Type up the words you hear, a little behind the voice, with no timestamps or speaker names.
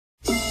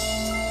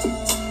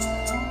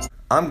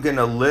I'm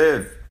gonna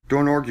live.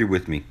 Don't argue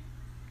with me.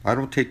 I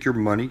don't take your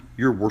money,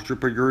 your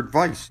worship, or your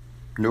advice.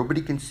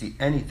 Nobody can see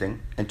anything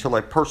until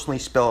I personally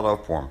spell it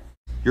out for them.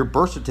 Your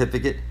birth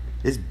certificate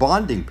is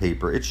bonding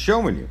paper. It's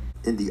showing you.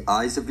 In the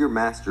eyes of your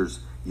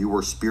masters, you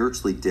are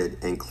spiritually dead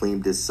and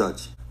claimed as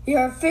such.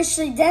 You're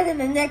officially dead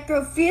and a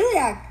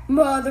necrophiliac,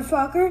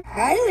 motherfucker.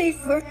 I leave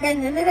for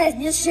and then I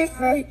just shit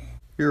for you.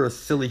 You're a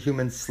silly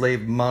human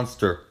slave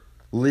monster.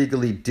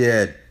 Legally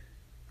dead.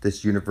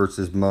 This universe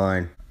is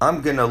mine. I'm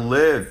gonna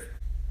live.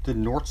 The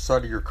north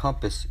side of your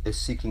compass is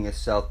seeking a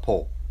south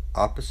pole.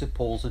 Opposite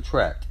poles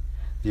attract.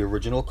 The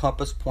original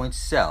compass points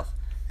south.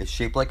 It's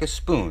shaped like a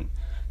spoon.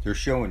 They're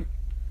showing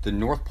the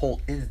North Pole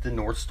is the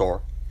North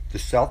Star. The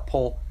South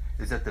Pole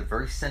is at the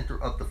very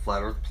center of the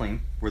flat Earth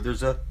plane where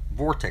there's a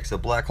vortex, a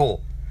black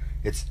hole.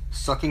 It's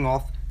sucking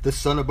off the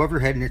sun above your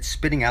head and it's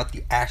spitting out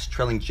the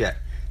ash-trailing jet.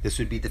 This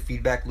would be the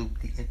feedback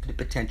loop, the infinite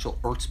potential,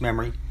 Earth's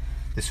memory.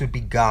 This would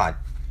be God.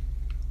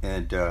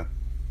 And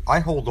I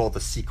hold all the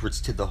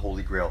secrets to the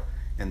Holy Grail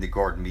and the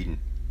Garden Eden.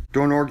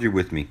 Don't argue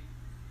with me.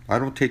 I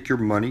don't take your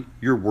money,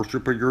 your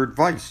worship, or your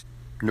advice.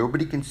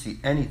 Nobody can see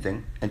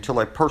anything until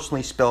I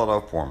personally spell it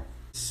out for them.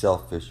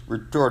 Selfish,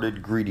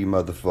 retarded, greedy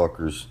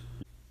motherfuckers.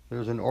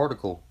 There's an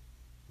article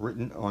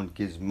written on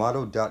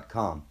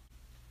gizmodo.com.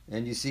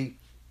 And you see,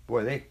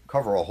 boy, they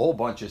cover a whole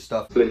bunch of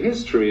stuff. The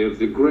history of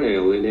the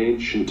Grail in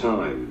ancient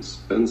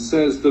times, and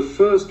says the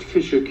first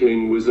Fisher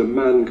King was a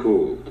man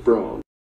called Braun.